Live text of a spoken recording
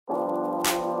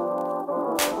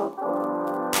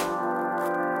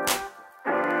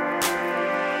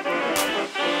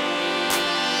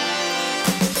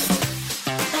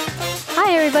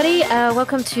everybody.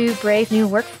 Welcome to Brave New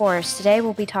Workforce. Today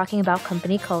we'll be talking about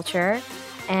company culture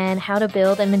and how to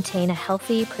build and maintain a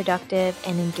healthy, productive,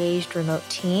 and engaged remote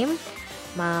team.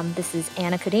 This is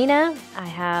Anna Codina. I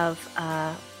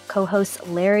have co-hosts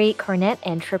Larry Cornett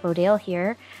and Trip O'Dale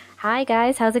here. Hi,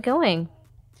 guys. How's it going?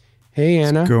 Hey,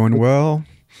 Anna. It's going well.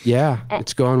 Yeah,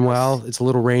 it's going well. It's a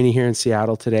little rainy here in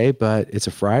Seattle today, but it's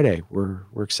a Friday. We're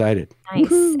excited.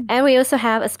 Nice. Woo-hoo. And we also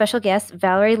have a special guest,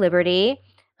 Valerie Liberty.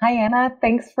 Hi, Anna.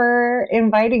 Thanks for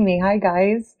inviting me. Hi,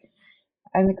 guys.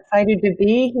 I'm excited to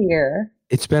be here.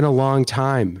 It's been a long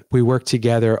time. We worked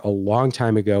together a long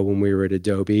time ago when we were at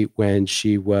Adobe, when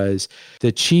she was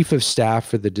the chief of staff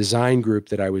for the design group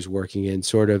that I was working in,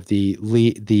 sort of the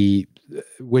lead,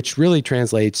 which really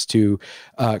translates to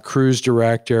cruise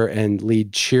director and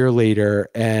lead cheerleader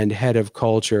and head of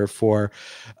culture for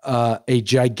a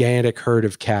gigantic herd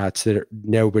of cats that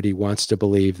nobody wants to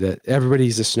believe that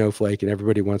everybody's a snowflake and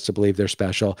everybody wants to believe they're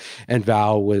special. And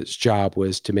Val's job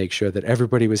was to make sure that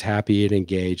everybody was happy and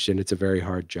engaged, and it's a very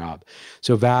hard job.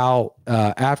 So Val,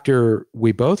 after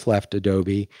we both left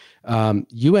Adobe,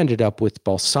 you ended up with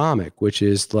Balsamiq, which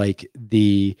is like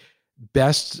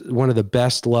one of the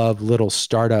best loved little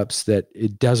startups that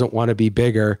it doesn't want to be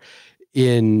bigger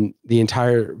in the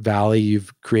entire Valley.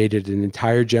 You've created an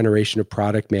entire generation of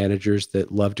product managers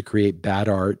that love to create bad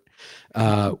art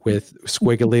with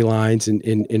squiggly lines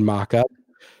in mock-up.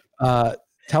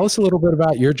 Tell us a little bit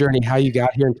about your journey, how you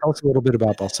got here, and tell us a little bit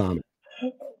about Balsamiq.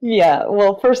 Yeah,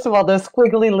 well, first of all, those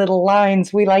squiggly little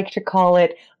lines, we like to call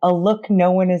it a look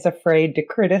no one is afraid to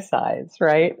criticize,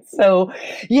 right? So,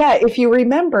 yeah, if you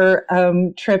remember,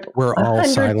 Trip... We're all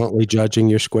silently judging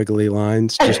your squiggly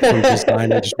lines just from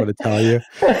design, I just want to tell you.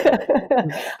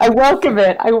 I welcome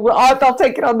it. I'll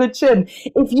take it on the chin.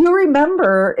 If you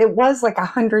remember, it was like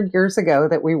 100 years ago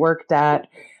that we worked at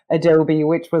Adobe,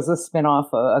 which was a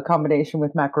spinoff, a combination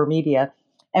with Macromedia.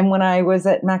 And when I was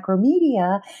at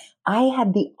Macromedia, I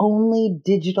had the only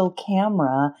digital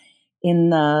camera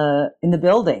in the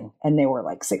building, and they were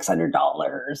like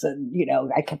 $600,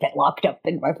 and I kept it locked up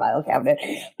in my file cabinet.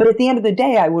 But at the end of the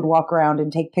day, I would walk around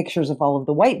and take pictures of all of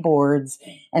the whiteboards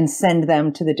and send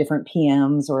them to the different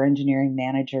PMs or engineering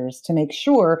managers to make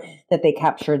sure that they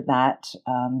captured that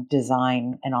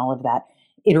design and all of that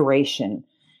iteration.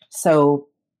 So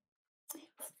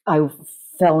I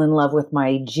fell in love with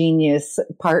my genius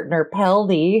partner,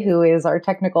 Peldi, who is our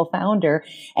technical founder.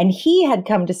 And he had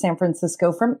come to San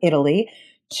Francisco from Italy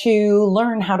to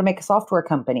learn how to make a software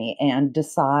company and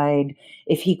decide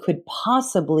if he could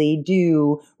possibly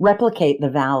replicate the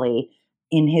Valley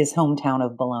in his hometown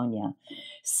of Bologna.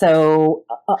 So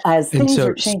as things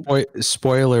are changing...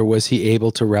 Spoiler, was he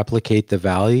able to replicate the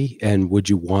Valley, and would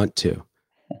you want to?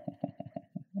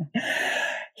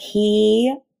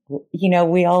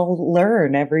 We all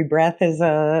learn. Every breath is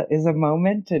a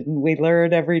moment, and we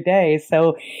learn every day.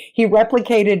 So he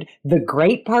replicated the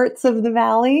great parts of the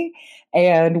Valley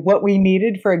and what we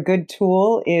needed for a good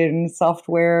tool in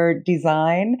software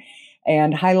design,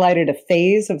 and highlighted a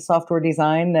phase of software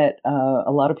design that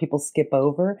a lot of people skip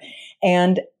over.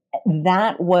 And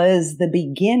that was the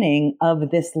beginning of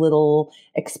this little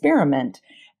experiment.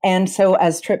 And so,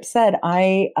 as Trip said,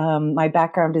 my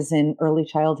background is in early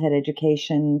childhood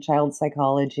education, child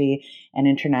psychology, and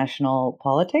international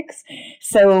politics.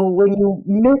 So when you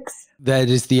mix... That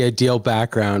is the ideal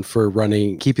background for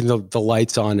keeping the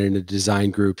lights on in a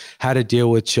design group. How to deal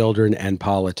with children and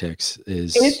politics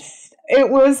is...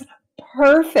 It was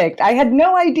perfect. I had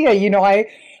no idea.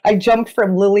 I jumped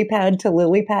from lily pad to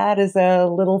lily pad as a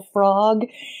little frog.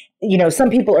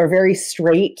 Some people are very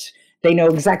straight. They know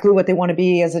exactly what they want to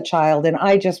be as a child. And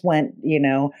I just went,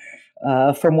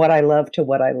 from what I love to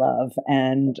what I love.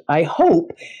 And I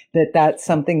hope that that's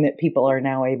something that people are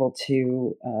now able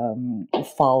to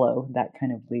follow, that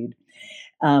kind of lead.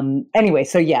 Anyway,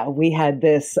 so yeah, we had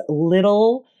this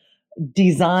little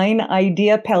design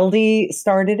idea. Peldi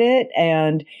started it,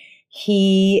 and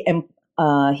he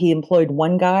employed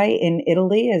one guy in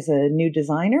Italy as a new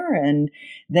designer. And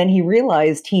then he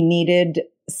realized he needed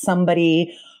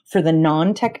somebody for the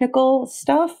non-technical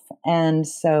stuff. And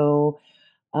so,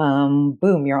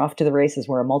 boom, you're off to the races.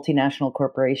 We're a multinational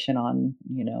corporation on,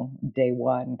 day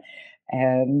one.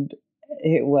 And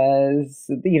it was,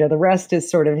 the rest is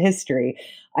sort of history.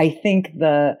 I think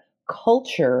the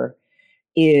culture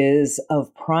is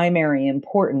of primary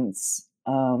importance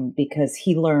because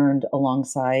he learned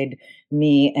alongside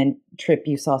me, and Trip,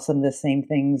 you saw some of the same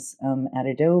things at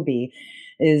Adobe,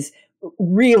 is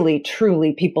really,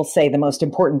 truly, people say the most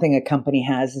important thing a company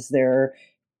has is their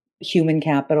human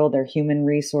capital, their human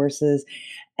resources.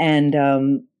 And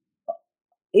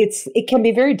it can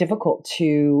be very difficult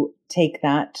to take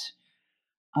that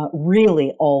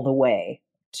really all the way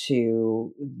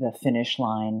to the finish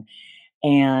line.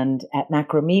 And at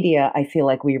Macromedia, I feel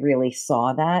like we really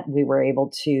saw that. We were able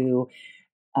to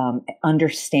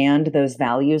understand those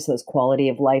values, those quality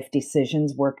of life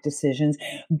decisions, work decisions.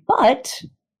 But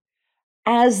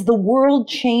as the world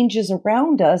changes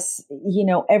around us,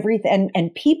 everything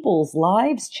and people's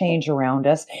lives change around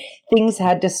us, things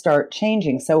had to start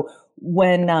changing. So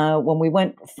when we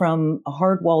went from a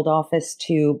hard-walled office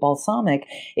to Balsamiq,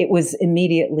 it was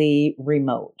immediately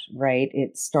remote, right?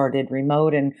 It started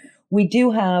remote, and we do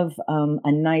have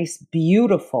a nice,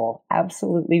 beautiful,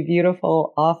 absolutely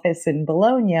beautiful office in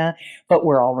Bologna, but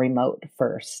we're all remote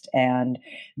first. And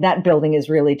that building is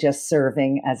really just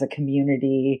serving as a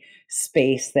community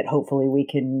space that hopefully we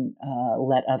can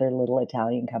let other little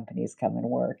Italian companies come and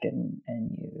work and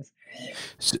use.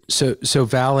 So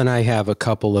Val and I have a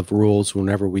couple of rules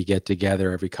whenever we get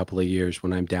together every couple of years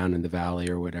when I'm down in the valley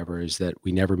or whatever, is that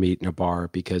we never meet in a bar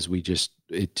because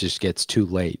it just gets too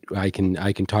late. I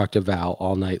can talk to Val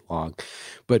all night long.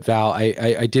 But Val,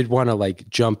 I did want to like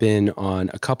jump in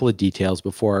on a couple of details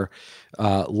before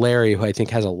Larry, who I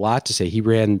think has a lot to say. He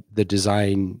ran the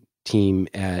design team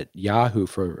at Yahoo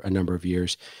for a number of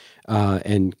years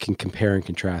and can compare and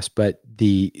contrast. But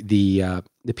the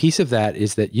piece of that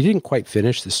is that you didn't quite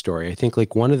finish the story. I think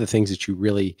like one of the things that you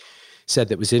really said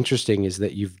that was interesting is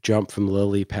that you've jumped from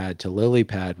lily pad to lily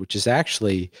pad, which is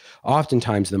actually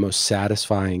oftentimes the most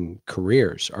satisfying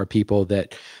careers, are people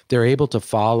that they're able to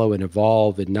follow and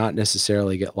evolve and not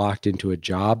necessarily get locked into a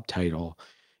job title.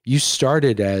 You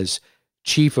started as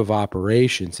chief of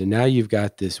operations, and now you've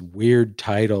got this weird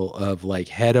title of like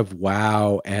head of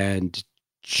WOW and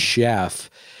chef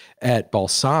at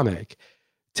Balsamiq.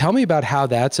 Tell me about how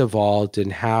that's evolved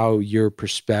and how your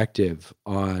perspective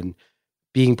on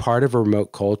being part of a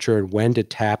remote culture and when to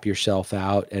tap yourself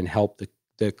out and help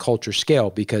the culture scale,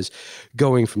 because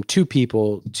going from 2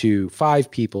 people to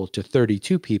 5 people to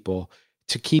 32 people,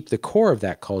 to keep the core of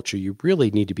that culture, you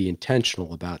really need to be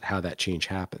intentional about how that change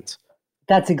happens.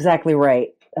 That's exactly right,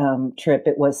 Trip.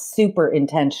 It was super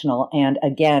intentional. And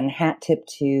again, hat tip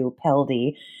to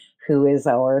Peldi, who is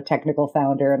our technical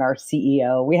founder and our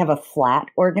CEO. We have a flat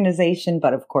organization,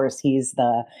 but of course he's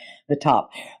the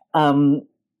top.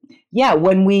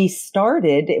 When we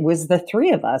started, it was the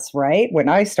 3 of us, right? When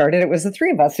I started, it was the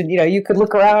 3 of us. And, you could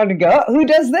look around and go, oh, who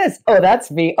does this? Oh,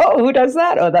 that's me. Oh, who does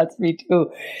that? Oh, that's me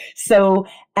too. So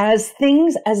as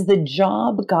the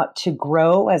job got to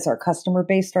grow, as our customer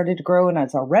base started to grow, and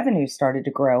as our revenue started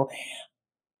to grow,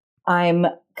 I'm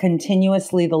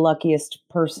continuously the luckiest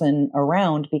person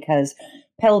around, because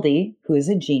Peldi, who is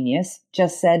a genius,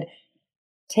 just said,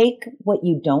 take what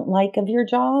you don't like of your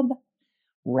job,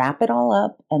 wrap it all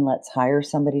up, and let's hire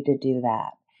somebody to do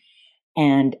that.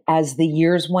 And as the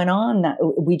years went on,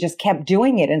 we just kept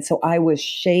doing it. And so I was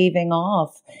shaving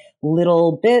off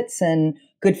little bits, and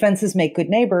good fences make good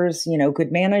neighbors,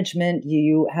 good management.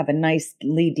 You have a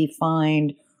nicely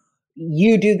defined,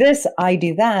 you do this, I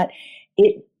do that.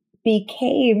 It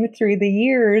became, through the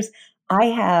years, I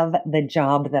have the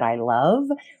job that I love,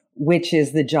 which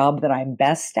is the job that I'm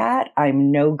best at.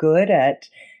 I'm no good at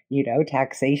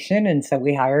taxation. And so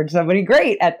we hired somebody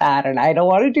great at that. And I don't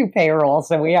want to do payroll.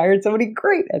 So we hired somebody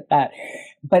great at that.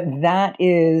 But that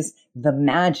is the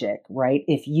magic, right?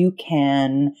 If you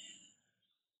can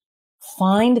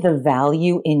find the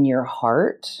value in your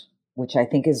heart, which I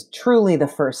think is truly the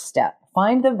first step,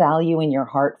 find the value in your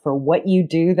heart for what you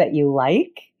do that you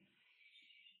like.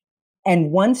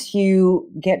 And once you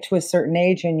get to a certain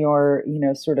age and you're,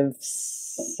 sort of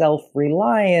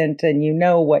self-reliant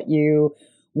and what you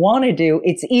want to do,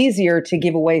 it's easier to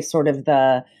give away sort of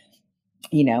the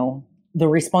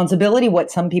responsibility, what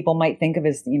some people might think of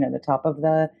as, the top of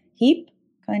the heap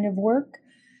kind of work.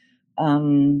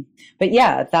 But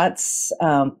yeah, that's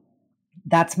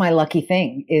my lucky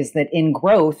thing, is that in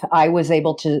growth, I was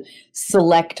able to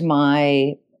select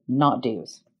my not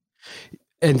do's.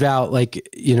 And Val,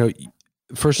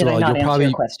 first of all, you'll probably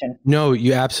your question. No,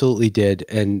 you absolutely did.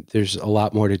 And there's a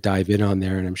lot more to dive in on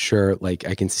there. And I'm sure I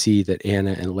can see that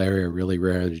Anna and Larry are really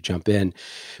ready to jump in,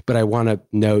 but I want to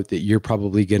note that you're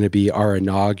probably going to be our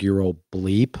inaugural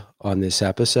bleep on this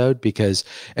episode,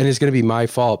 and it's going to be my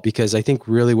fault, because I think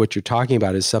really what you're talking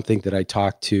about is something that I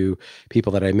talk to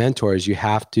people that I mentor, is you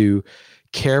have to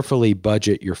carefully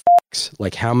budget your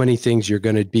like how many things you're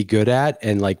going to be good at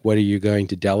and what are you going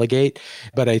to delegate.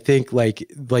 But I think like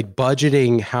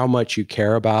budgeting how much you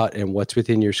care about and what's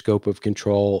within your scope of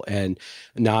control and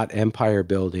not empire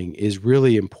building is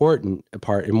really important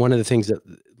part. And one of the things that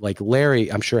like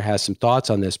Larry, I'm sure has some thoughts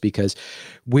on this, because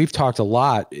we've talked a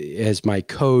lot as my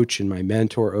coach and my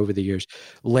mentor over the years.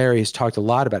 Larry has talked a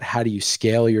lot about how do you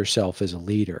scale yourself as a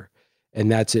leader. And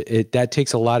that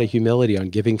takes a lot of humility on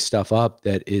giving stuff up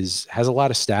that has a lot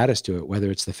of status to it,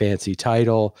 whether it's the fancy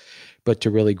title, but to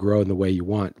really grow in the way you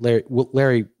want.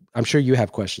 Larry, I'm sure you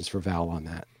have questions for Val on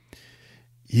that.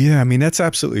 Yeah, I mean, that's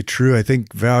absolutely true. I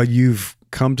think, Val, you've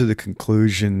come to the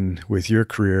conclusion with your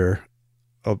career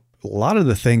of a lot of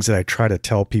the things that I try to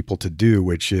tell people to do,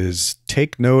 which is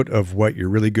take note of what you're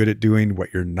really good at doing,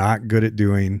 what you're not good at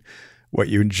doing, what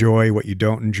you enjoy, what you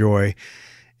don't enjoy.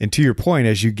 And to your point,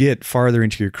 as you get farther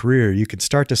into your career, you can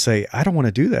start to say, I don't want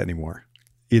to do that anymore.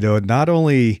 Not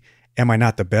only am I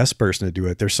not the best person to do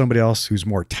it, there's somebody else who's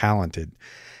more talented.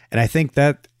 And I think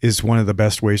that is one of the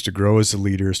best ways to grow as a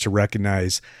leader, is to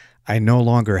recognize I no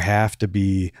longer have to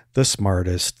be the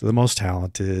smartest, the most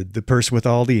talented, the person with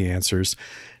all the answers.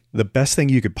 The best thing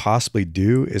you could possibly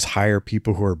do is hire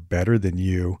people who are better than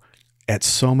you at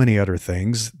so many other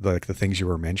things, like the things you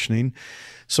were mentioning.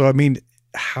 So, I mean,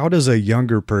 how does a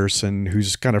younger person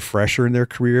who's kind of fresher in their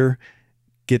career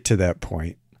get to that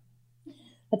point?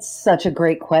 That's such a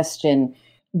great question.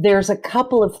 There's a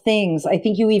couple of things. I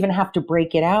think you even have to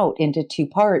break it out into two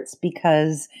parts,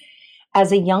 because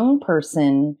as a young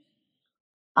person,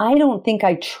 I don't think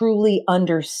I truly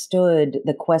understood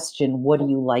the question, what do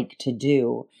you like to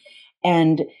do?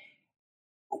 And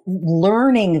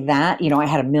learning that, I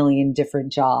had a million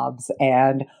different jobs,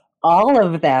 and all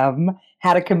of them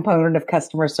had a component of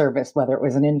customer service, whether it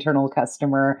was an internal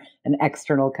customer, an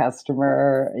external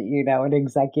customer, an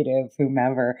executive,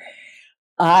 whomever.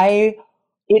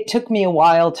 It took me a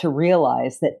while to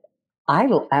realize that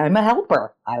I'm a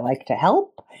helper. I like to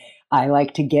help. I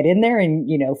like to get in there and,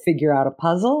 figure out a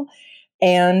puzzle.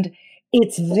 And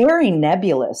it's very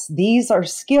nebulous. These are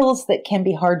skills that can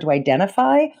be hard to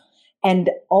identify and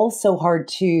also hard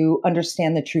to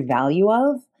understand the true value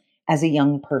of as a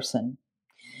young person.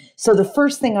 So the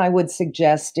first thing I would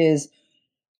suggest is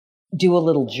do a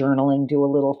little journaling, do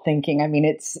a little thinking. I mean,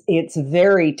 it's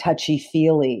very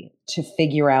touchy-feely to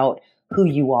figure out who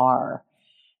you are,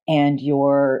 and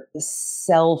your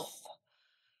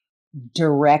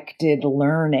self-directed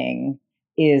learning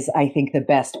is, I think, the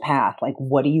best path. Like,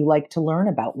 what do you like to learn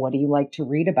about? What do you like to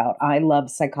read about? I love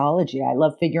psychology. I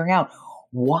love figuring out,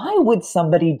 why would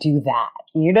somebody do that?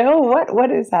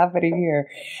 What is happening here?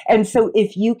 And so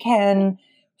if you can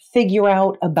figure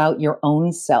out about your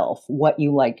own self, what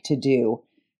you like to do,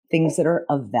 things that are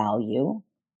of value,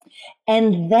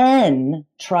 and then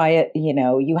try it,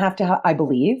 you have to, I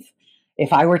believe,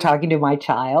 if I were talking to my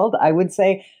child, I would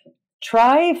say,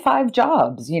 try 5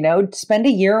 jobs, spend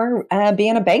a year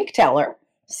being a bank teller.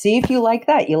 See if you like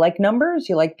that. You like numbers,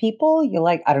 you like people,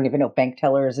 I don't even know if bank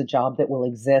teller is a job that will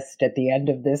exist at the end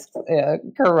of this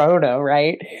corona,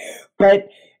 right? But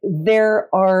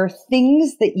there are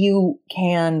things that you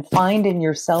can find in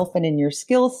yourself and in your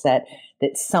skill set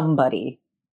that somebody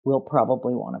will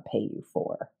probably want to pay you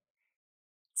for.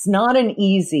 It's not an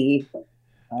easy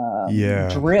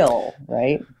drill,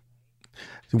 right?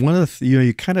 One of the,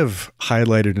 you kind of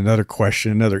highlighted another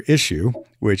question, another issue,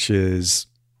 which is,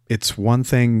 it's one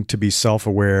thing to be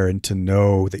self-aware and to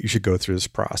know that you should go through this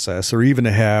process, or even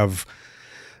to have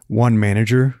one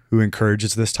manager who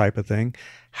encourages this type of thing.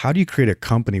 How do you create a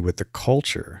company with the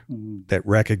culture that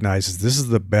recognizes this is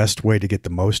the best way to get the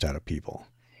most out of people?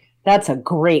 That's a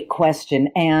great question.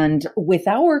 And with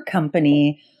our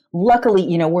company, luckily,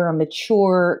 we're a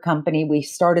mature company. We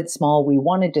started small. We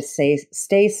wanted to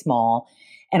stay small,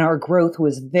 and our growth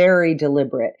was very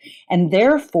deliberate. And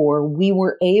therefore, we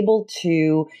were able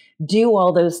to do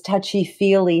all those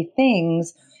touchy-feely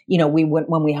things.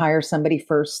 When we hire somebody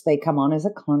first, they come on as a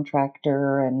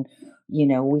contractor, and,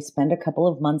 we spend a couple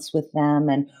of months with them.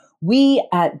 And we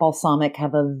at Balsamiq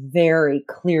have a very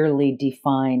clearly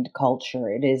defined culture.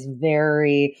 It is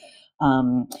very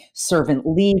servant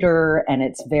leader, and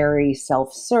it's very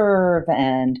self-serve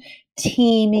and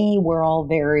teamy. We're all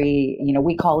very,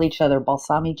 we call each other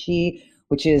Balsamici,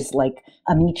 which is like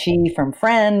amici from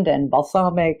friend, and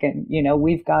Balsamiq, and,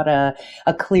 we've got a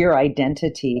clear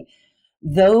identity.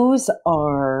 Those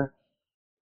are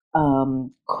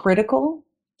critical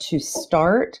to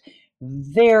start.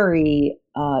 They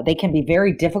can be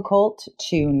very difficult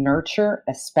to nurture,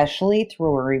 especially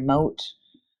through a remote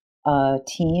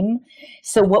team.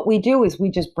 So what we do is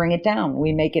we just bring it down.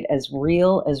 We make it as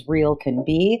real can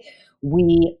be.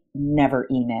 We never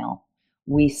email.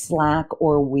 We Slack,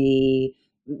 or we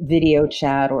video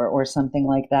chat, or something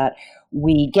like that.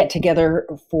 We get together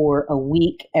for a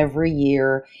week every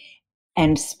year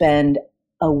and spend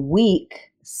a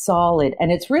week solid,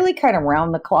 and it's really kind of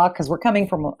round the clock because we're coming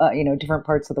from different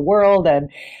parts of the world,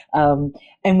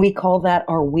 and we call that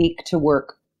our week to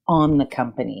work on the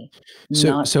company.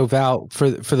 So Val, for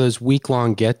those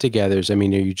week-long get-togethers,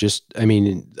 I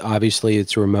mean, obviously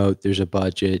it's remote, there's a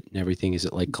budget and everything. Is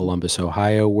it like Columbus,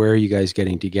 Ohio? Where are you guys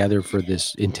getting together for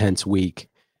this intense week?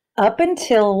 Up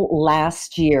until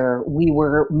last year, we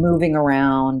were moving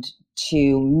around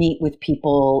to meet with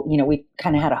people. We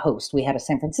kind of had a host. We had a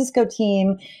San Francisco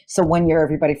team. So one year,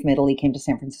 everybody from Italy came to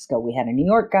San Francisco. We had a New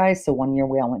York guy. So one year,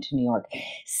 we all went to New York.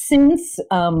 Since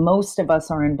most of us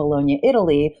are in Bologna,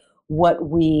 Italy, what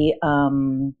we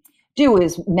do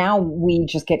is now we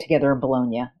just get together in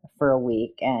Bologna for a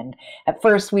week. And at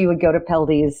first, we would go to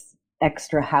Peldi's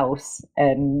extra house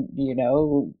and,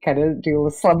 kind of do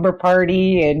a slumber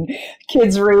party and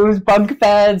kids' rooms, bunk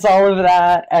beds, all of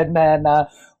that. And then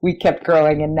we kept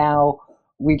growing, and now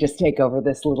we just take over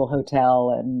this little hotel.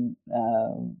 And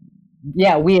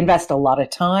we invest a lot of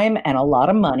time and a lot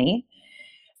of money.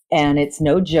 And it's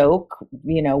no joke.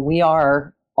 We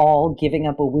are all giving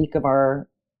up a week of our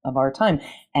time.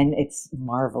 And it's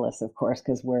marvelous, of course,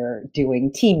 because we're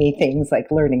doing teamy things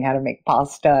like learning how to make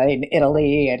pasta in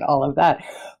Italy and all of that.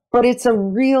 But it's a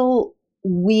real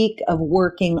week of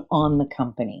working on the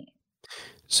company.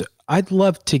 So I'd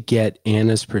love to get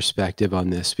Anna's perspective on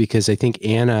this, because I think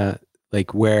Anna,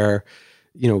 like where,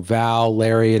 Val,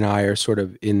 Larry, and I are sort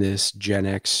of in this Gen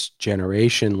X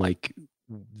generation, like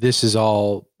this is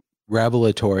all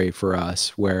revelatory for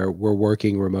us, where we're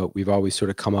working remote. We've always sort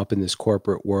of come up in this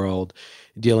corporate world,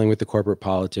 dealing with the corporate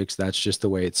politics. That's just the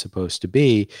way it's supposed to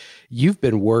be. You've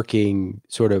been working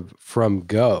sort of from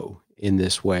go in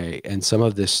this way. And some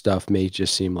of this stuff may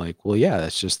just seem like, well, yeah,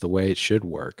 that's just the way it should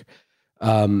work.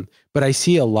 But I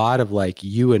see a lot of like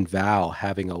you and Val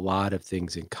having a lot of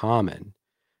things in common.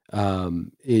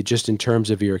 Just in terms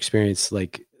of your experience,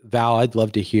 like Val, I'd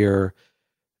love to hear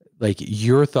like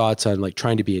your thoughts on like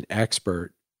trying to be an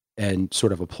expert and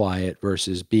sort of apply it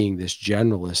versus being this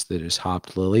generalist that has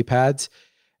hopped lily pads.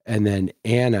 And then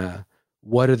Anna,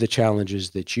 what are the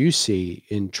challenges that you see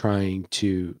in trying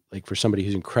to, like for somebody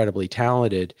who's incredibly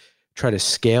talented, try to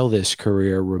scale this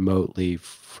career remotely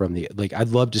from like, I'd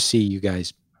love to see you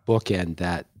guys bookend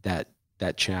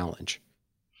that challenge.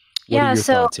 What are your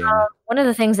thoughts, Anna? One of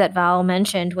the things that Val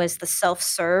mentioned was the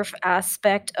self-serve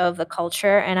aspect of the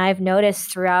culture. And I've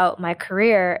noticed throughout my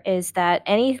career is that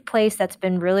any place that's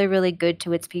been really, really good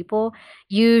to its people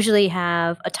usually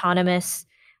have autonomous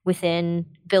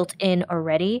built in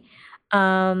already.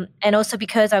 And also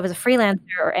because I was a freelancer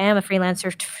or am a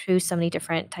freelancer to so many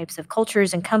different types of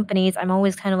cultures and companies, I'm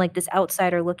always kind of like this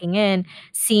outsider looking in,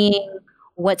 seeing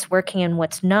what's working and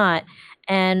what's not.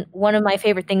 And one of my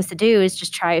favorite things to do is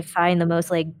just try to find the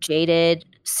most like jaded,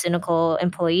 cynical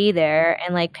employee there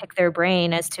and like pick their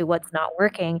brain as to what's not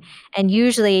working. And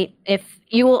usually if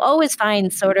you will always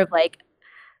find sort of like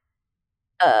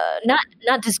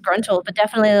not disgruntled, but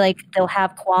definitely like they'll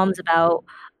have qualms about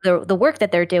the work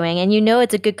that they're doing. And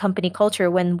it's a good company culture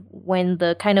when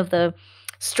the kind of the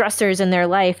stressors in their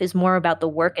life is more about the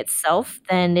work itself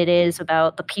than it is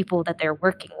about the people that they're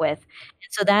working with.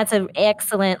 And so that's an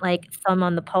excellent like thumb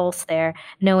on the pulse there,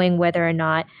 knowing whether or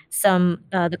not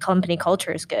the company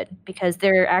culture is good, because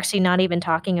they're actually not even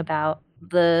talking about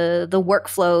the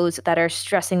workflows that are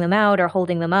stressing them out or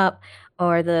holding them up,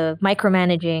 or the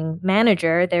micromanaging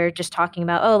manager. They're just talking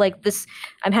about, oh, like this,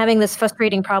 I'm having this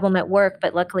frustrating problem at work,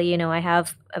 but luckily, I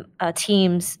have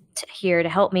teams here to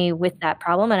help me with that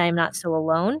problem, and I'm not so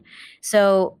alone.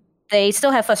 So they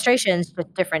still have frustrations,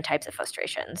 but different types of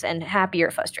frustrations, and happier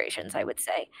frustrations, I would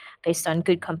say, based on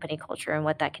good company culture and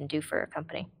what that can do for a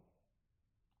company.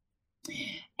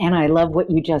 And I love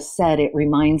what you just said. It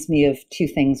reminds me of two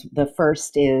things. The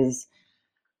first is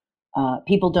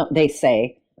people don't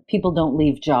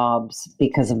leave jobs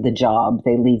because of the job.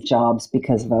 They leave jobs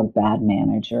because of a bad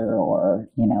manager or,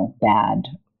 bad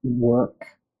work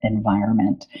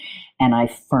environment. And I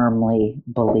firmly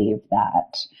believe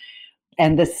that.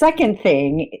 And the second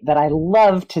thing that I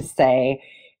love to say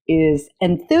is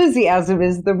enthusiasm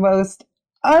is the most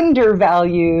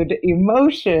undervalued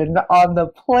emotion on the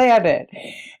planet.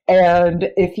 And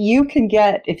if you can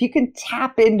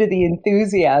tap into the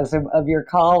enthusiasm of your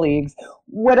colleagues,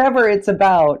 whatever it's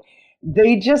about,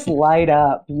 they just light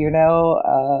up,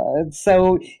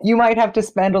 so you might have to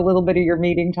spend a little bit of your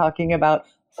meeting talking about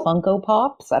Funko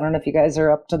Pops. I don't know if you guys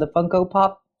are up to the Funko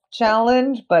Pop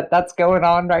challenge, but that's going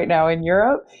on right now in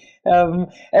Europe.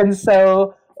 And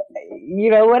so,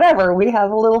 whatever, we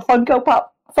have a little Funko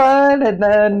Pop fun. And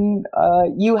then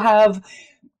you have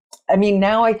I mean,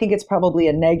 now I think it's probably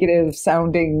a negative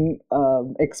sounding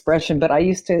expression, but I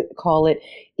used to call it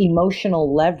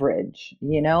emotional leverage.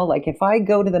 Like if I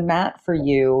go to the mat for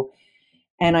you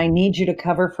and I need you to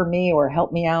cover for me or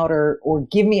help me out or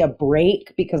give me a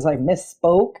break because I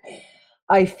misspoke,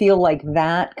 I feel like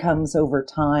that comes over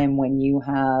time when you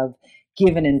have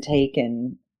given and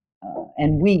taken,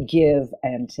 and we give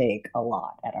and take a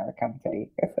lot at our company.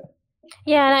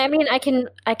 Yeah, and I mean,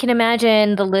 I can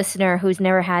imagine the listener who's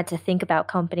never had to think about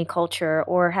company culture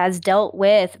or has dealt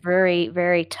with very,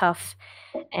 very tough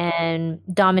and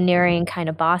domineering kind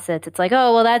of bosses. It's like,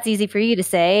 oh, well, that's easy for you to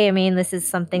say. I mean, this is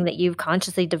something that you've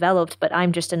consciously developed, but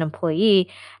I'm just an employee.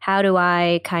 How do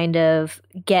I kind of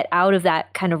get out of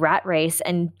that kind of rat race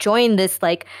and join this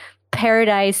like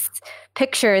paradise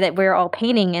picture that we're all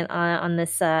painting on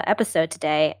this episode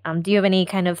today? Do you have any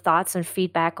kind of thoughts and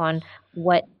feedback on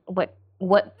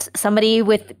what somebody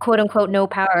with quote unquote no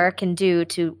power can do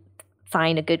to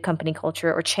find a good company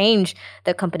culture or change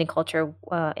the company culture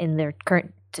in their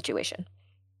current situation?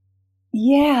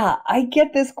 Yeah, I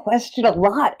get this question a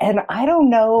lot, and I don't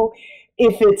know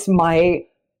if it's my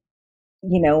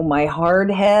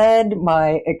hard head,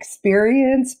 my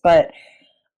experience, but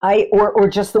or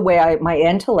just the way my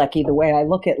intellect, the way I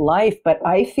look at life, but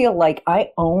I feel like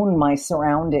I own my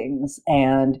surroundings,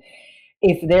 and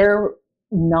if they're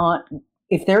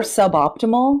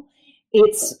suboptimal,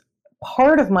 it's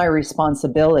part of my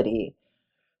responsibility,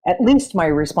 at least my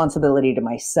responsibility to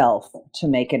myself, to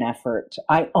make an effort.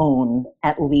 I own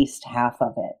at least half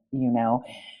of it.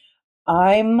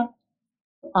 I'm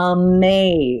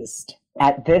amazed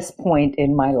at this point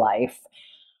in my life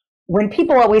when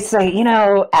people always say,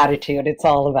 attitude, it's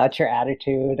all about your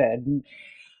attitude. And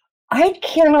I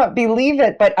cannot believe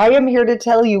it, but I am here to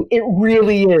tell you it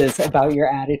really is about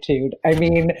your attitude. I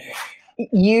mean,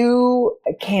 you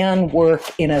can work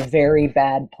in a very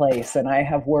bad place, and I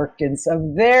have worked in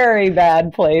some very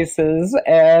bad places,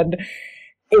 and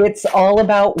it's all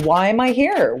about why am I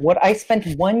here? What I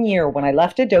spent 1 year when I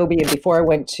left Adobe and before I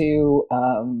went to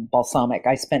Balsamiq,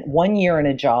 I spent 1 year in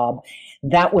a job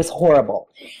that was horrible.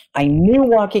 I knew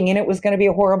walking in it was going to be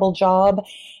a horrible job.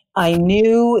 I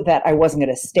knew that I wasn't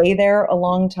going to stay there a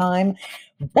long time,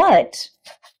 but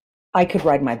I could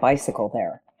ride my bicycle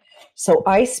there. So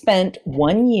I spent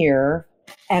 1 year,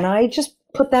 and I just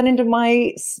put that into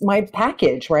my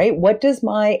package, right? What does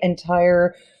my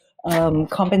entire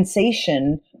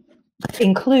compensation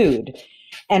include?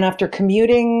 And after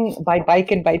commuting by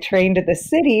bike and by train to the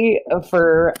city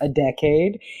for a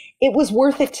decade, it was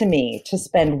worth it to me to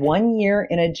spend 1 year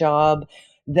in a job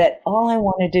that all I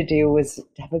wanted to do was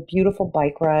have a beautiful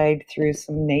bike ride through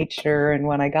some nature. And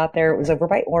when I got there, it was over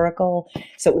by Oracle.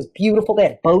 So it was beautiful. They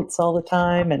had boats all the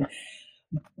time.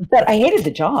 But I hated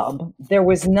the job. There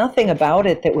was nothing about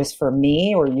it that was for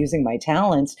me or using my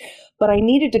talents. But I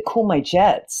needed to cool my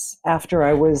jets after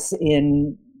I was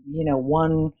in,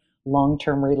 one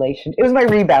long-term relation. It was my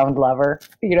rebound lover,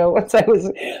 once I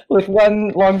was with one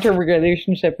long-term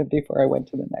relationship and before I went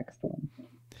to the next one.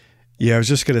 Yeah, I was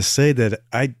just going to say that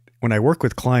when I work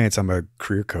with clients, I'm a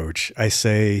career coach. I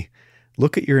say,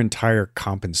 look at your entire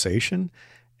compensation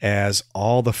as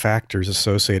all the factors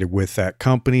associated with that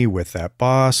company, with that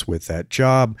boss, with that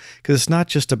job, because it's not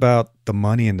just about the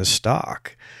money and the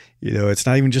stock. It's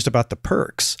not even just about the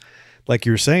perks. Like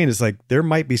you were saying, it's like there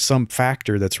might be some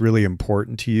factor that's really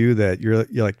important to you that you're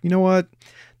like, you know what?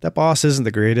 That boss isn't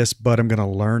the greatest, but I'm going to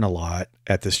learn a lot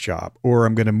at this job, or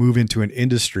I'm going to move into an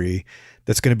industry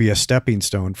that's going to be a stepping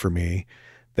stone for me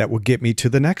that will get me to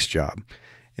the next job.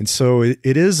 And so it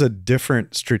is a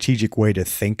different strategic way to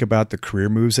think about the career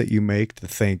moves that you make, to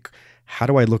think, how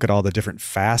do I look at all the different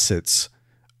facets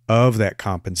of that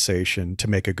compensation to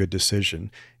make a good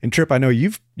decision? And Trip, I know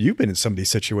you've been in some of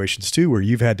these situations too, where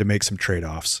you've had to make some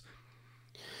trade-offs.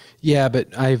 Yeah,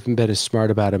 but I haven't been as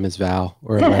smart about him as Val,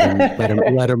 or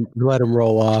let him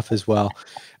roll off as well.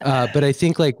 But I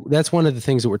think like that's one of the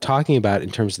things that we're talking about in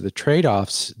terms of the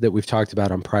trade-offs that we've talked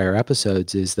about on prior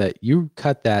episodes, is that you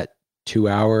cut that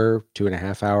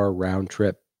 2.5 hour round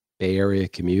trip Bay Area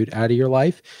commute out of your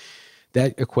life.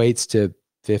 That equates to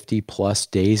 50 plus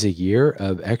days a year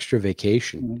of extra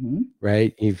vacation,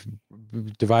 right? You've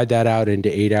divide that out into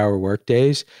 8-hour work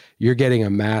days. You're getting a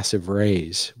massive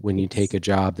raise when you take a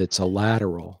job that's a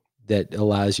lateral that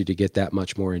allows you to get that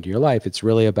much more into your life. It's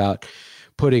really about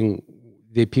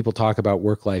people talk about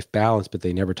work-life balance, but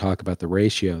they never talk about the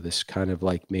ratio. This kind of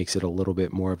like makes it a little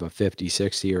bit more of a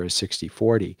 50-60 or a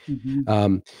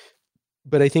 60-40.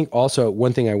 But I think also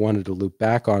one thing I wanted to loop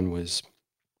back on was,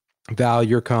 Val,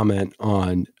 your comment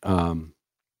on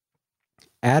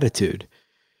attitude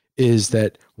is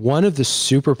that one of the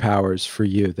superpowers for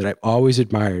you that I've always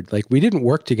admired, like we didn't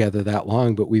work together that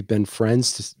long, but we've been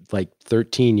friends like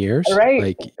 13 years. Right,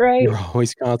 Like right. you're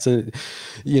always constant,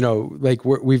 like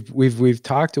we've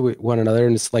talked to one another,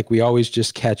 and it's like we always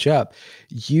just catch up.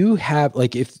 You have,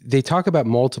 like, if they talk about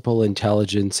multiple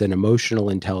intelligence and emotional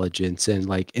intelligence, and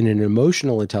like in an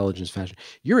emotional intelligence fashion,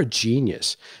 you're a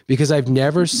genius, because I've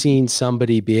never seen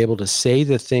somebody be able to say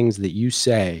the things that you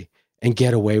say and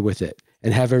get away with it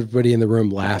and have everybody in the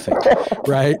room laughing.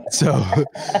 Right.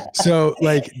 So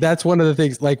like, that's one of the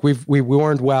things, like we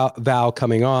warned Val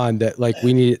coming on that like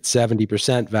we needed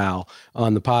 70% Val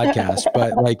on the podcast,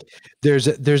 but like there's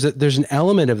an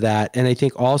element of that. And I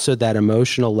think also that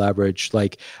emotional leverage,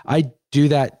 like I do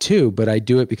that too, but I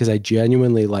do it because I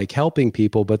genuinely like helping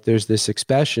people. But there's this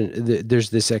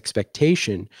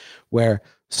expectation where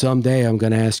someday I'm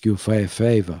going to ask you for a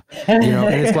favor, and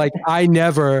it's like, I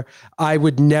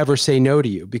would never say no to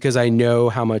you, because I know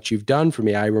how much you've done for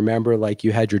me. I remember, like,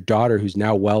 you had your daughter who's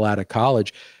now well out of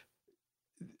college.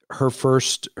 Her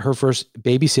first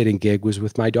babysitting gig was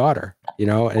with my daughter,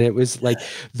 and it was like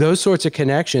those sorts of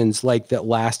connections, like, that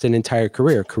last an entire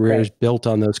career. Career is built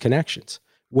on those connections.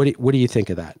 What do you think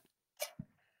of that?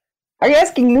 Are you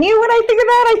asking me what I think of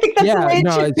that? I think that's the way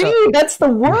it should be. That's the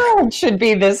world should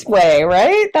be this way,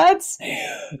 right? That's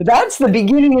the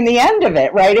beginning and the end of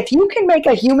it, right? If you can make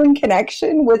a human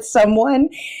connection with someone,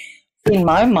 in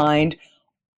my mind,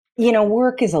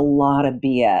 work is a lot of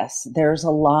BS. There's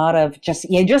a lot of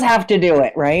you just have to do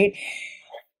it, right?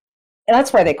 And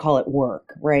that's why they call it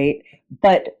work, right?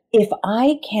 But if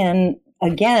I can,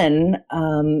 again,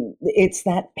 it's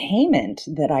that payment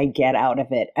that I get out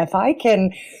of it. If I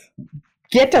can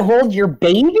get to hold your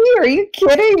baby, are you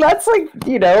kidding? That's like,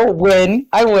 win.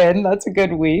 I win. That's a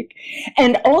good week.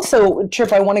 And also,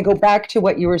 Trip, I want to go back to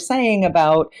what you were saying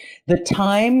about the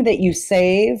time that you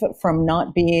save from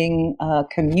not being a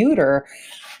commuter.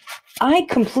 I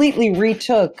completely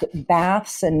retook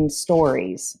baths and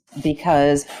stories,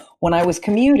 because when I was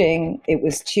commuting, it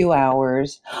was 2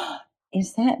 hours.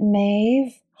 Is that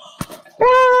Maeve?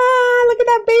 Look at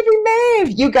that baby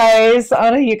Maeve. You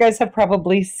guys have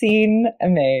probably seen a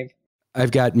Maeve.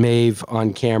 I've got Maeve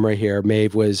on camera here.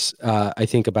 Maeve was, I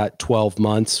think, about 12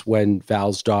 months when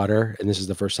Val's daughter, and this is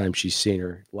the first time she's seen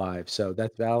her live. So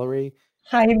that's Valerie.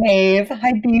 Hi, Maeve.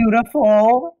 Hi,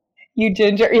 beautiful. You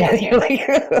ginger. Yeah, you're like,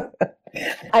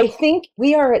 I think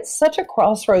we are at such a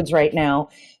crossroads right now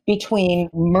between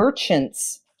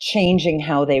merchants changing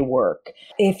how they work.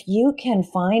 If you can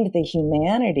find the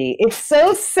humanity, it's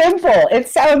so simple. It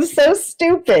sounds so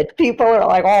stupid. People are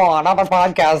like, oh, another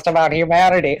podcast about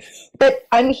humanity. But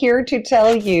I'm here to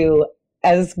tell you,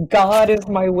 as God is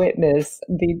my witness,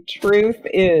 the truth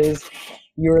is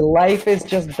your life is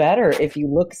just better if you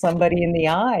look somebody in the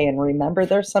eye and remember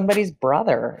they're somebody's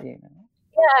brother. Yeah,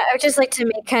 I would just like to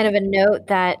make kind of a note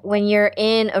that when you're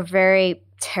in a very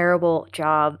terrible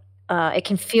job, it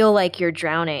can feel like you're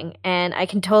drowning. And I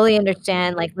can totally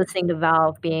understand, like, listening to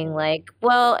Val being like,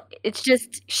 well, it's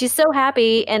just, she's so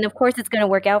happy, and of course it's going to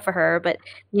work out for her, but,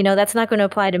 that's not going to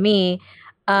apply to me.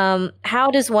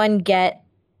 How does one get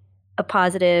a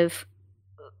positive,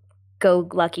 go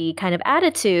lucky kind of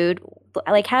attitude?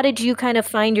 Like, how did you kind of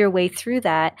find your way through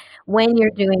that when you're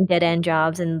doing dead end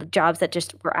jobs and jobs that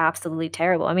just were absolutely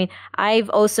terrible? I mean, I've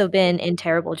also been in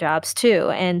terrible jobs too.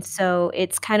 And so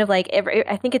it's kind of like,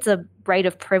 I think it's a right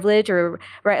of privilege, or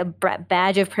a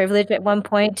badge of privilege at one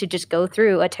point, to just go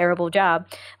through a terrible job.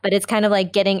 But it's kind of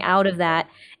like getting out of that.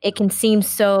 It can seem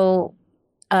so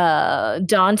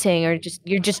daunting, or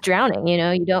you're just drowning,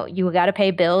 you got to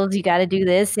pay bills, you got to do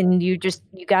this, and you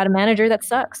got a manager that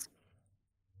sucks.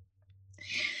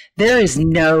 There is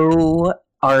no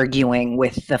arguing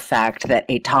with the fact that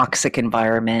a toxic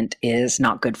environment is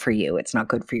not good for you. It's not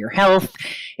good for your health.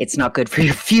 It's not good for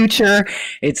your future.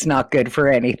 It's not good for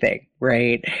anything,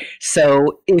 right?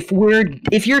 So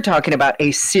if you're talking about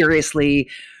a seriously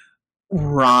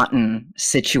rotten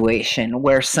situation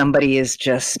where somebody is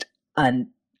just a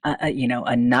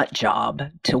nut job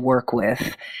to work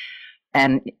with,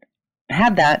 and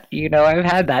had that, I've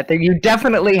had that. You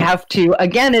definitely have to,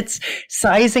 again, it's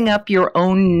sizing up your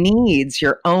own needs,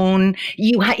 you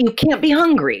can't be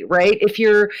hungry, right? If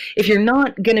you're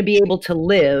not going to be able to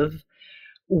live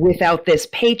without this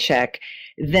paycheck,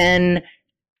 then,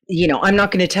 I'm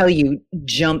not going to tell you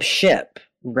jump ship,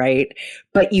 right?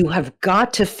 But you have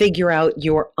got to figure out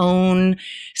your own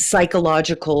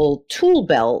psychological tool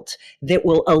belt that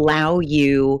will allow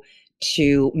you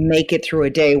to make it through a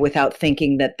day without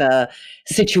thinking that the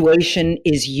situation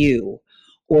is you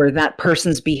or that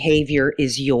person's behavior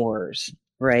is yours,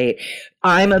 right?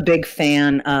 I'm a big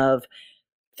fan of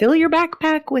fill your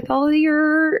backpack with all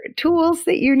your tools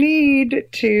that you need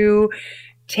to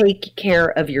take care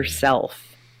of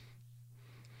yourself.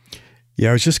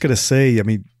 Yeah, I was just going to say, I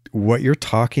mean, what you're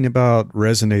talking about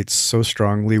resonates so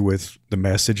strongly with the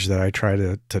message that I try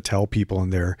to tell people in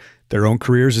their own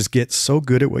careers is get so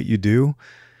good at what you do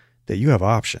that you have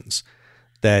options,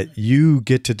 that you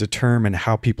get to determine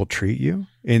how people treat you.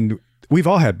 And we've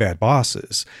all had bad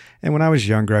bosses. And when I was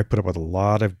younger, I put up with a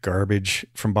lot of garbage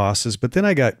from bosses, but then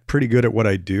I got pretty good at what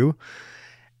I do.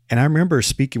 And I remember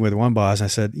speaking with one boss, and I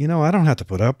said, I don't have to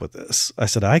put up with this. I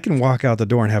said, I can walk out the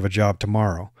door and have a job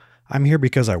tomorrow. I'm here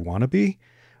because I want to be,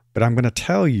 but I'm going to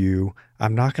tell you,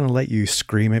 I'm not going to let you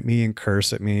scream at me and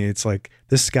curse at me. It's like,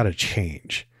 this has got to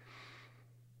change.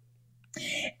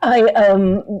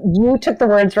 You took the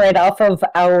words right off of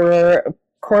our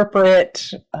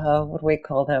corporate, what do we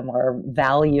call them? Our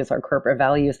values, our corporate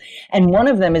values. And one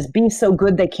of them is be so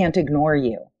good they can't ignore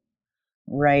you.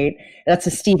 Right? That's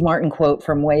a Steve Martin quote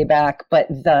from way back. But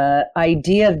the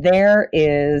idea there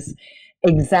is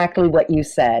exactly what you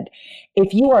said.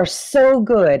 If you are so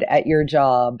good at your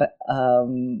job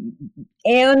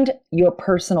and your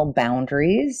personal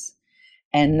boundaries,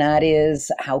 and that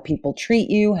is how people treat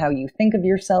you, how you think of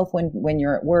yourself when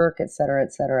you're at work, et cetera,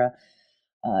 et cetera.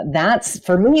 That's,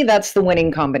 for me, that's the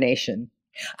winning combination.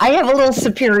 I have a little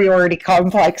superiority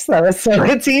complex, though, so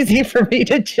it's easy for me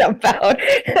to jump out.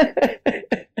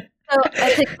 So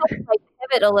I think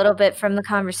pivot a little bit from the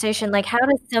conversation. Like, how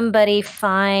does somebody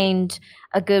find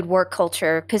a good work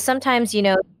culture? Because sometimes, you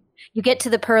get to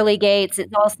the pearly gates, it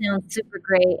all sounds super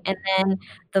great, and then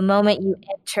the moment you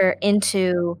enter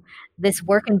into this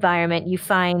work environment, you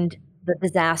find the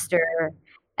disaster,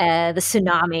 the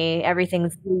tsunami,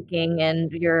 everything's leaking,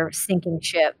 and you're sinking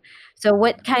ship. So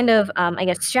what kind of,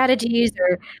 strategies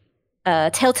or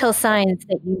telltale signs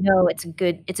that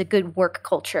it's a good work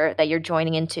culture that you're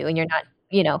joining into, and you're not,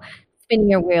 spinning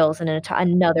your wheels in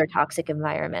another toxic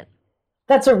environment?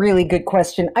 That's a really good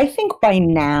question. I think by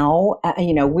now,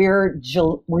 we're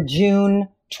June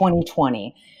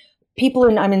 2020.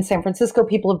 I'm in San Francisco.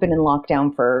 People have been in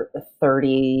lockdown for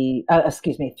 3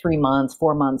 months,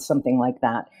 4 months, something like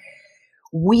that.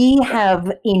 We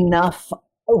have enough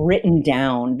written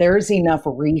down. There's enough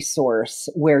resource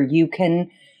where you can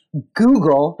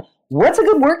Google what's a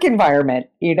good work environment.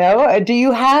 Do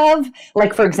you have,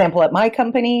 like, for example, at my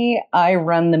company, I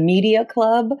run the media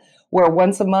club where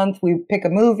once a month we pick a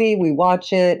movie, we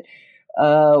watch it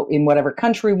in whatever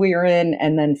country we are in,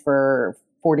 and then for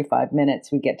 45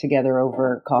 minutes we get together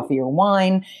over coffee or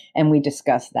wine and we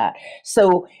discuss that.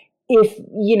 So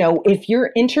if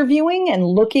you're interviewing and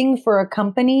looking for a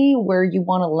company where you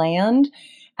want to land,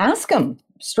 ask them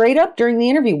straight up during the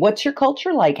interview, what's your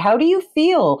culture like? How do you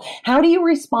feel? How do you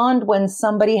respond when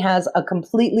somebody has a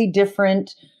completely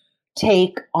different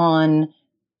take on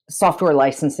software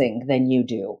licensing than you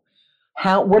do?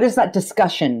 What does that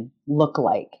discussion look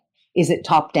like? Is it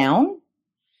top down?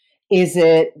 Is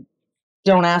it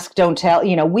don't ask, don't tell?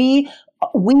 We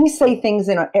say things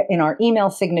in our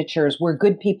email signatures, we're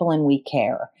good people and we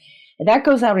care. That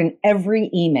goes out in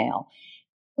every email.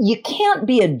 You can't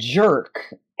be a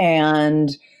jerk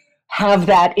and have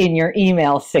that in your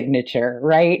email signature,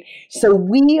 right? So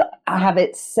we have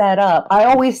it set up. I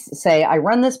always say I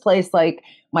run this place like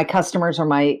my customers are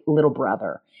my little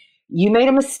brother. You made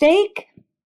a mistake?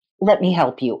 Let me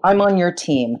help you. I'm on your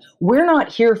team. We're not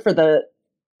here for the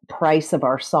price of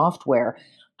our software.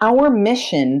 Our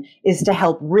mission is to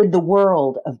help rid the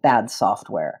world of bad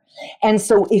software. And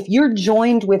so if you're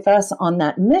joined with us on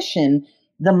that mission,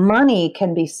 the money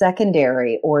can be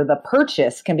secondary or the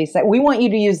purchase can be we want you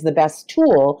to use the best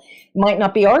tool. It might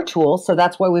not be our tool. So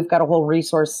that's why we've got a whole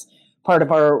resource part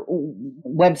of our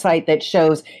website that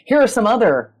shows here are some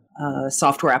other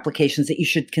software applications that you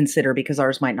should consider because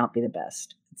ours might not be the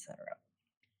best, etc.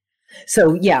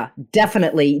 So yeah,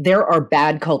 definitely there are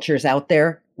bad cultures out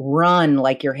there. Run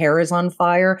like your hair is on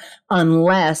fire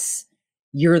unless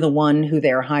you're the one who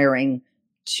they're hiring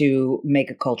to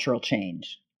make a cultural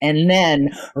change. And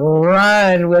then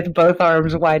run with both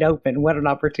arms wide open. What an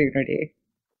opportunity.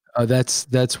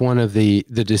 That's one of the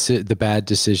bad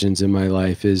decisions in my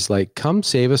life is like, come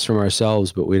save us from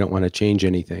ourselves, but we don't want to change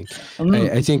anything.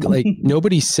 I think like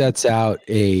nobody sets out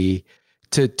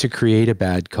to create a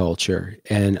bad culture.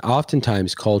 And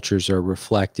oftentimes cultures are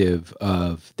reflective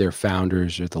of their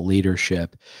founders or the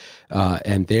leadership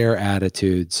and their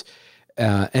attitudes.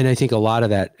 And I think a lot of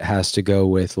that has to go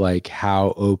with like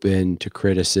how open to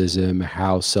criticism,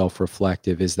 how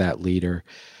self-reflective is that leader.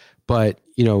 But,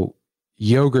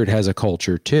 yogurt has a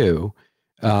culture too.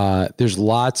 There's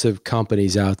lots of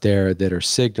companies out there that are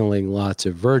signaling lots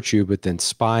of virtue, but then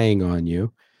spying on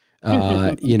you.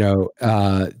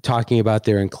 talking about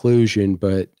their inclusion,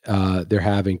 but they're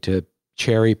having to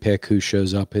cherry pick who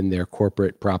shows up in their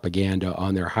corporate propaganda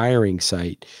on their hiring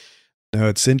site. No,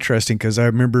 it's interesting because I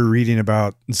remember reading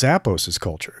about Zappos's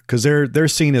culture, because they're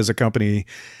seen as a company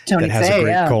that has a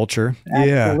great culture.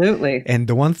 Absolutely. Yeah. And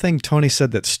the one thing Tony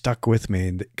said that stuck with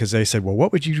me, because they said, well,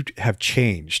 what would you have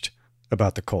changed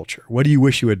about the culture? What do you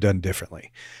wish you had done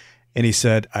differently? And he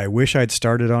said, I wish I'd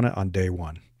started on it on day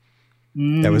one.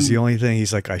 That was the only thing.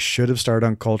 He's like, I should have started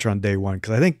on culture on day one.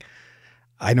 Because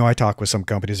I know I talk with some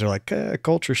companies, they're like,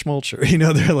 culture schmulture.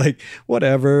 They're like,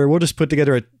 whatever, we'll just put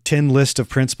together a 10 list of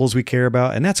principles we care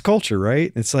about. And that's culture,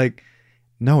 right? It's like,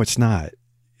 no, it's not.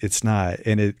 It's not.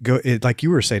 And it like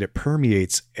you were saying, it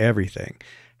permeates everything.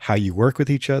 How you work with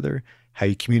each other, how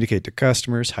you communicate to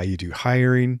customers, how you do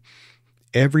hiring.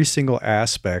 Every single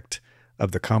aspect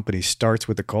of the company starts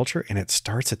with the culture, and it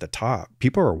starts at the top.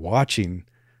 People are watching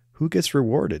who gets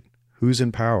rewarded, who's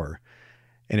in power.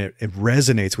 And it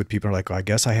resonates with people. Like, well, I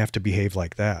guess I have to behave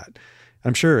like that.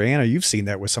 I'm sure, Anna, you've seen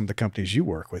that with some of the companies you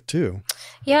work with too.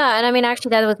 Yeah. And I mean,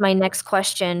 actually, that was my next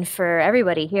question for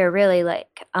everybody here, really.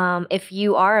 Like, if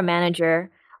you are a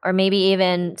manager or maybe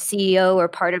even CEO or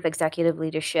part of executive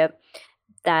leadership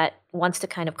that wants to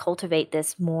kind of cultivate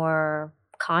this more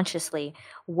consciously,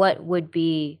 what would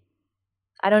be,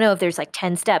 I don't know if there's like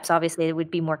 10 steps. Obviously, it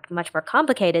would be much more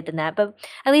complicated than that. But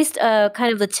at least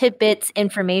kind of the tidbits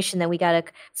information that we got to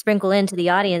sprinkle into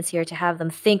the audience here to have them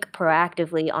think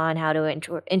proactively on how to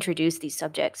introduce these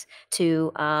subjects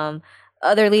to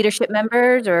other leadership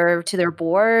members or to their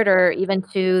board or even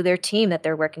to their team that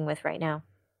they're working with right now.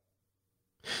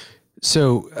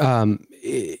 So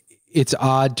it's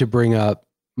odd to bring up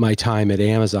my time at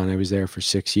Amazon. I was there for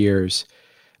 6 years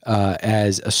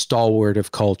as a stalwart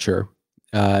of culture.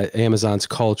 Amazon's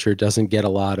culture doesn't get a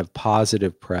lot of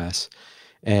positive press,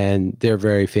 and they're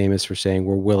very famous for saying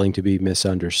we're willing to be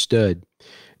misunderstood.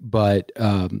 But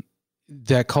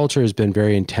that culture has been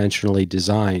very intentionally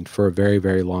designed for a very,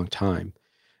 very long time.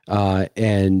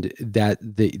 And that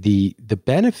the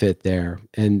benefit there,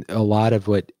 and a lot of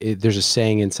there's a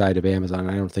saying inside of Amazon,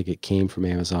 I don't think it came from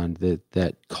Amazon,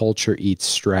 that culture eats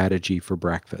strategy for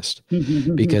breakfast,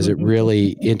 because it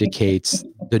really indicates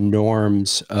the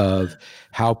norms of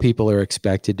how people are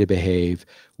expected to behave,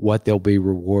 what they'll be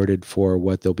rewarded for,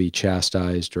 what they'll be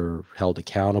chastised or held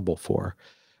accountable for.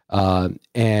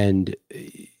 And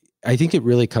I think it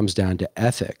really comes down to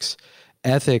ethics.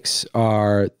 Ethics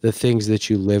are the things that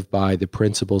you live by, the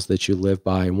principles that you live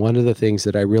by. And one of the things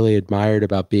that I really admired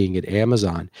about being at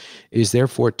Amazon is their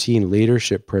 14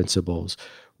 leadership principles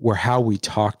were how we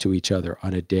talk to each other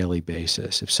on a daily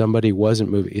basis. If somebody wasn't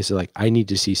moving, it's like, I need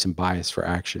to see some bias for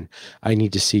action. I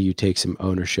need to see you take some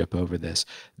ownership over this.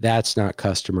 That's not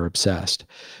customer obsessed.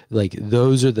 Like,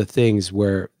 those are the things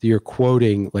where you're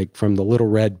quoting, like, from the Little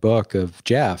Red Book of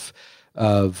Jeff,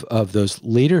 of those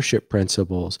leadership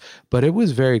principles. But it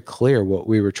was very clear what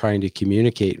we were trying to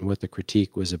communicate and what the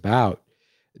critique was about.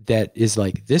 That is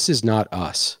like, this is not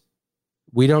us.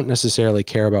 We don't necessarily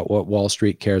care about what Wall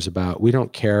Street cares about. We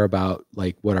don't care about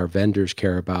like what our vendors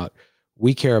care about.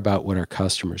 We care about what our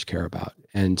customers care about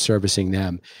and servicing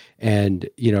them. And,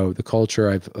 the culture,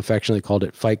 I've affectionately called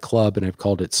it Fight Club, and I've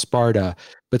called it Sparta,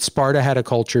 but Sparta had a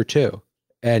culture too.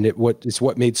 And it's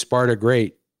what made Sparta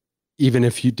great. Even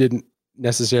if you didn't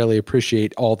necessarily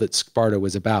appreciate all that Sparta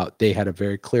was about, they had a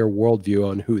very clear worldview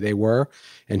on who they were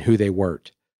and who they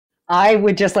weren't. I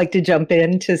would just like to jump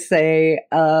in to say,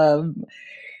 I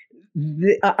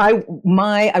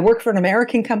work for an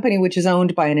American company, which is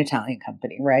owned by an Italian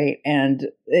company, right? And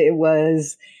it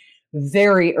was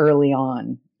very early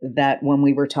on that when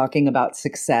we were talking about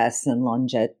success and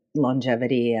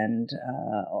longevity and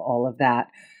all of that,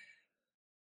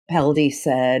 Peldi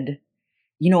said,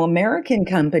 American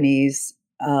companies,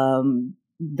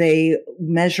 they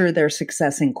measure their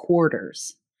success in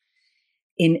quarters.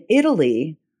 In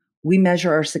Italy, we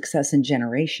measure our success in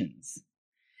generations.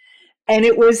 And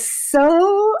it was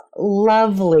so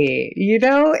lovely.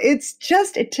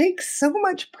 It takes so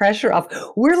much pressure off.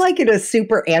 We're like in a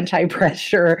super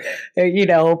anti-pressure,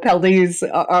 Peldi's,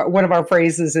 one of our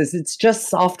phrases is, it's just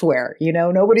software,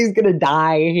 nobody's going to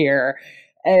die here.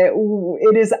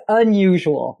 It is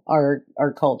unusual, our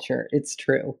culture. It's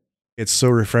true. It's so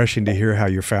refreshing to hear how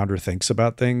your founder thinks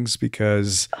about things,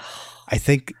 because I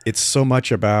think it's so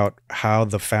much about how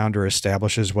the founder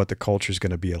establishes what the culture is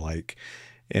going to be like.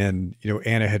 And,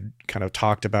 Anna had kind of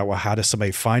talked about, well, how does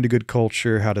somebody find a good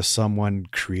culture? How does someone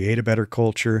create a better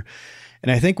culture?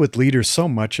 And I think with leaders, so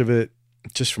much of it,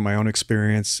 just from my own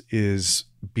experience, is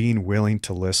being willing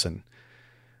to listen.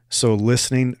 So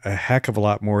listening a heck of a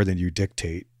lot more than you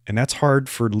dictate. And that's hard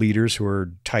for leaders who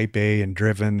are type A and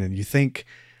driven. And I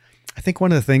think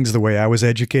one of the things, the way I was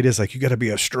educated is like, you got to be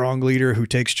a strong leader who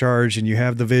takes charge and you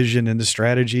have the vision and the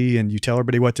strategy and you tell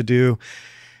everybody what to do.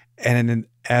 And then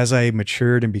as I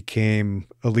matured and became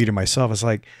a leader myself, it's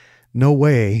like, no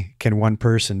way can one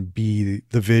person be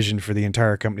the vision for the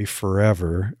entire company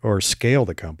forever or scale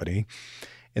the company.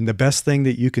 And the best thing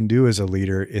that you can do as a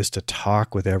leader is to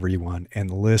talk with everyone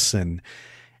and listen.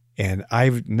 And I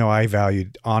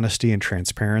valued honesty and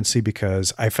transparency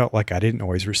because I felt like I didn't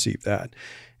always receive that.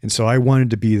 And so I wanted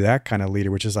to be that kind of leader,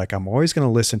 which is like, I'm always going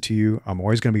to listen to you. I'm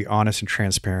always going to be honest and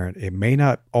transparent. It may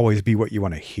not always be what you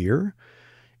want to hear.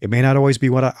 It may not always be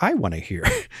what I want to hear.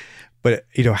 But,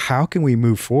 how can we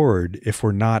move forward if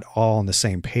we're not all on the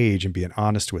same page and being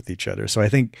honest with each other? So I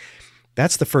think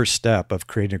that's the first step of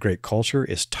creating a great culture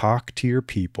is talk to your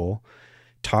people,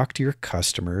 talk to your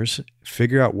customers,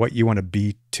 figure out what you want to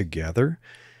be together,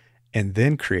 and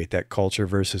then create that culture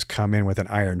versus come in with an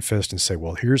iron fist and say,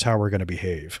 well, here's how we're going to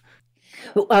behave.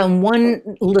 One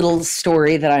little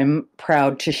story that I'm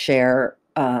proud to share,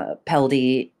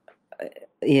 Peldi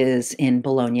is in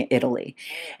Bologna, Italy.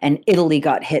 And Italy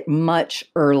got hit much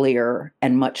earlier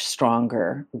and much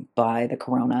stronger by the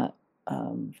corona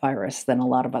virus than a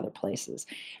lot of other places.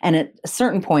 And at a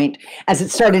certain point, as it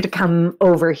started to come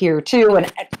over here too,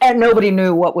 and nobody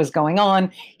knew what was going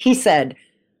on, he said,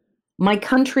 my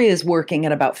country is working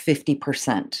at about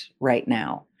 50% right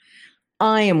now.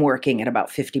 I am working at about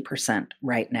 50%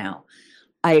 right now.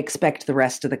 I expect the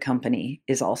rest of the company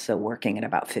is also working at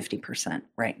about 50%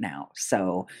 right now.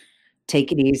 So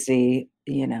take it easy,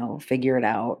 figure it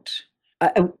out.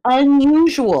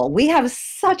 Unusual. We have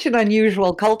such an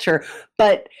unusual culture,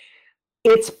 but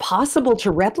it's possible to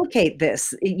replicate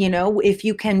this, if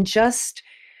you can just,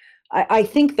 I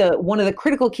think one of the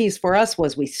critical keys for us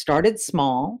was we started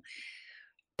small.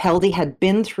 Peldi had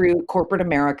been through corporate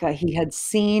America. He had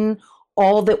seen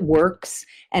all that works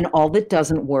and all that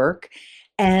doesn't work.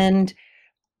 And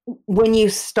when you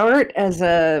start as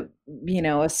a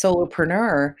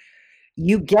solopreneur,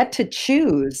 you get to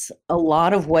choose a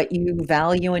lot of what you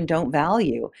value and don't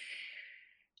value.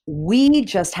 We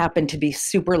just happen to be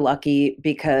super lucky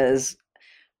because,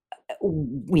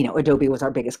 Adobe was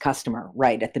our biggest customer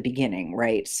right at the beginning,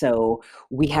 right? So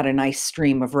we had a nice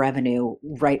stream of revenue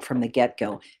right from the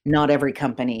get-go. Not every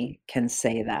company can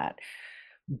say that.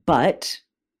 But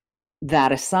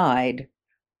that aside,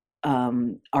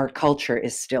 our culture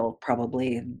is still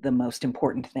probably the most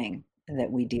important thing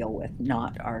that we deal with,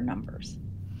 not our numbers.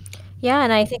 Yeah,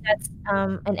 and I think that's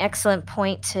an excellent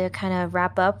point to kind of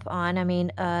wrap up on. I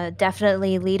mean,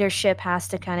 definitely leadership has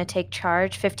to kind of take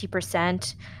charge,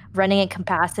 50% running at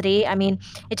capacity. I mean,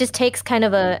 it just takes kind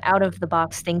of a out of the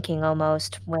box thinking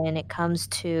almost when it comes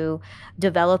to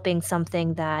developing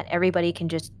something that everybody can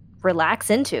just relax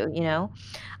into,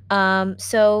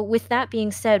 So with that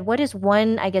being said, what is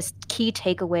one, I guess, key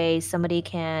takeaway somebody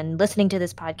listening to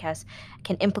this podcast,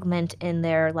 can implement in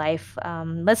their life?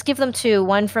 Let's give them two,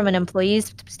 one from an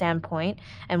employee's standpoint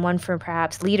and one from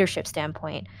perhaps leadership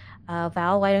standpoint.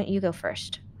 Val, why don't you go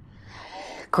first?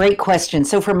 Great question.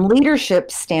 So from leadership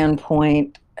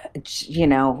standpoint,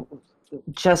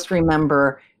 just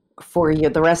remember for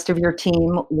the rest of your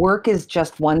team, work is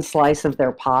just one slice of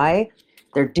their pie.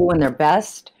 They're doing their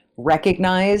best.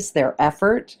 Recognize their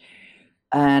effort,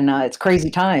 and it's crazy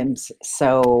times.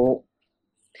 So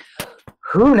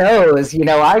who knows?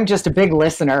 I'm just a big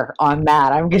listener on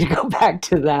that. I'm going to go back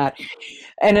to that.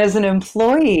 And as an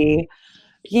employee,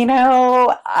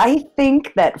 I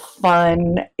think that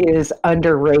fun is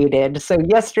underrated. So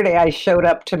yesterday I showed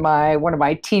up to one of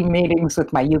my team meetings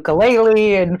with my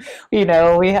ukulele, and, we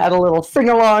had a little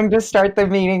sing-along to start the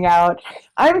meeting out.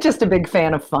 I'm just a big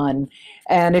fan of fun.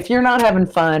 And if you're not having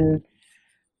fun,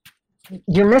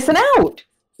 you're missing out.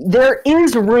 There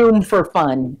is room for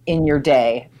fun in your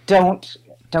day. Don't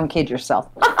kid yourself.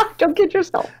 Don't kid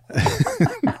yourself.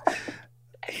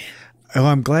 Oh,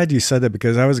 I'm glad you said that,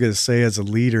 because I was going to say, as a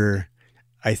leader,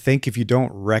 I think if you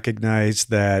don't recognize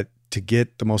that to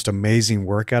get the most amazing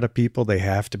work out of people, they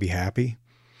have to be happy,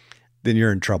 then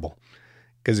you're in trouble.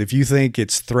 Because if you think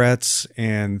it's threats of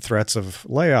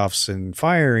layoffs and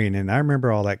firing, and I remember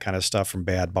all that kind of stuff from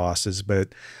bad bosses,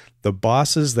 but the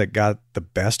bosses that got the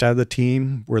best out of the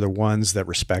team were the ones that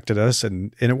respected us.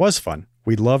 And it was fun.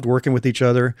 We loved working with each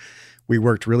other. We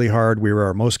worked really hard. We were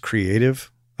our most creative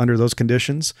under those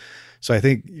conditions. So I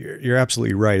think you're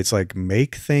absolutely right. It's like,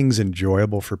 make things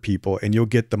enjoyable for people and you'll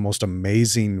get the most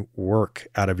amazing work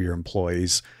out of your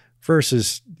employees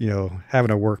versus,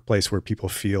 having a workplace where people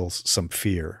feel some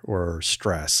fear or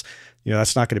stress.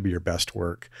 That's not going to be your best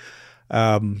work.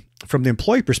 From the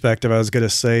employee perspective, I was going to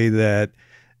say that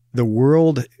the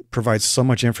world provides so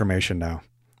much information now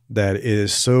that it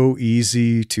is so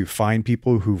easy to find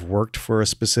people who've worked for a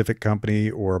specific company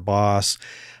or a boss.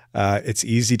 It's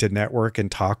easy to network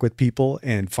and talk with people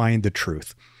and find the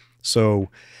truth. So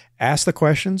ask the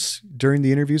questions during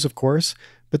the interviews, of course,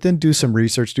 but then do some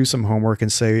research, do some homework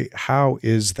and say, how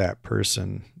is that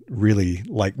person really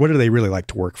like? What do they really like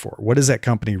to work for? What is that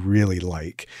company really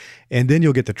like? And then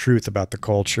you'll get the truth about the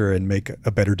culture and make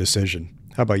a better decision.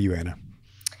 How about you, Anna?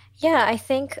 Yeah, I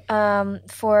think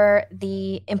for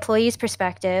the employee's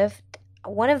perspective,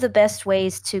 one of the best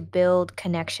ways to build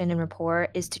connection and rapport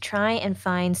is to try and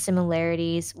find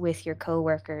similarities with your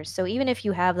coworkers. So even if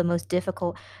you have the most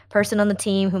difficult person on the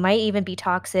team who might even be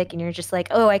toxic and you're just like,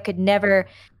 oh, I could never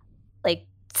like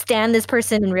stand this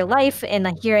person in real life, and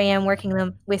here I am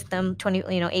working with them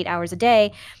 8 hours a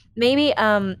day, maybe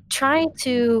trying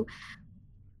to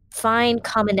find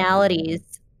commonalities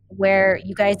where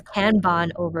you guys can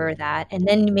bond over that, and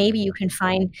then maybe you can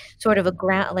find sort of a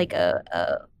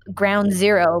ground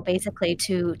zero basically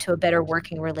to a better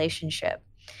working relationship.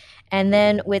 And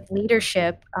then with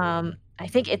leadership, I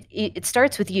think it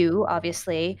starts with you,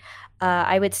 obviously.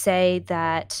 I would say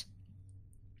that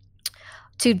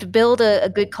to build a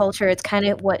good culture, it's kind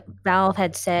of what Val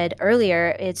had said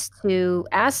earlier. It's to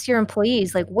ask your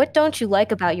employees, like, what don't you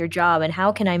like about your job and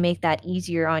how can I make that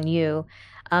easier on you?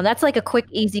 That's like a quick,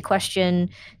 easy question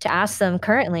to ask them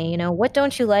currently. What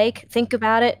don't you like? Think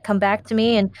about it, come back to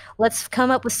me, and let's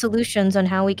come up with solutions on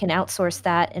how we can outsource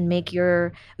that and make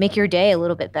your day a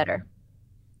little bit better.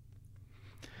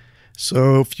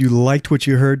 So if you liked what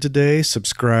you heard today,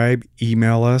 subscribe,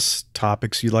 email us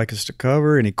topics you'd like us to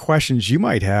cover, any questions you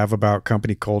might have about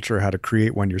company culture, how to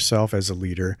create one yourself as a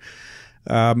leader.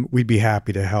 We'd be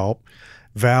happy to help.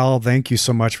 Val, thank you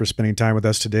so much for spending time with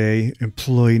us today.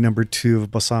 Employee number 2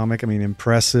 of Balsamiq. I mean,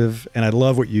 impressive. And I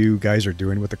love what you guys are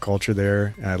doing with the culture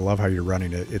there. And I love how you're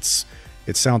running it.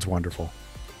 It sounds wonderful.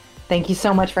 Thank you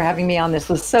so much for having me on. This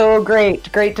was so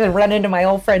great. Great to run into my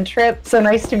old friend Trip. So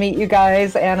nice to meet you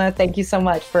guys. Anna, thank you so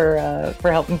much for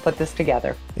helping put this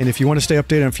together. And if you want to stay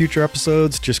updated on future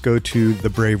episodes, just go to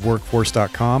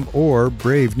thebraveworkforce.com or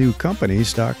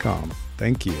bravenewcompanies.com.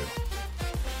 Thank you.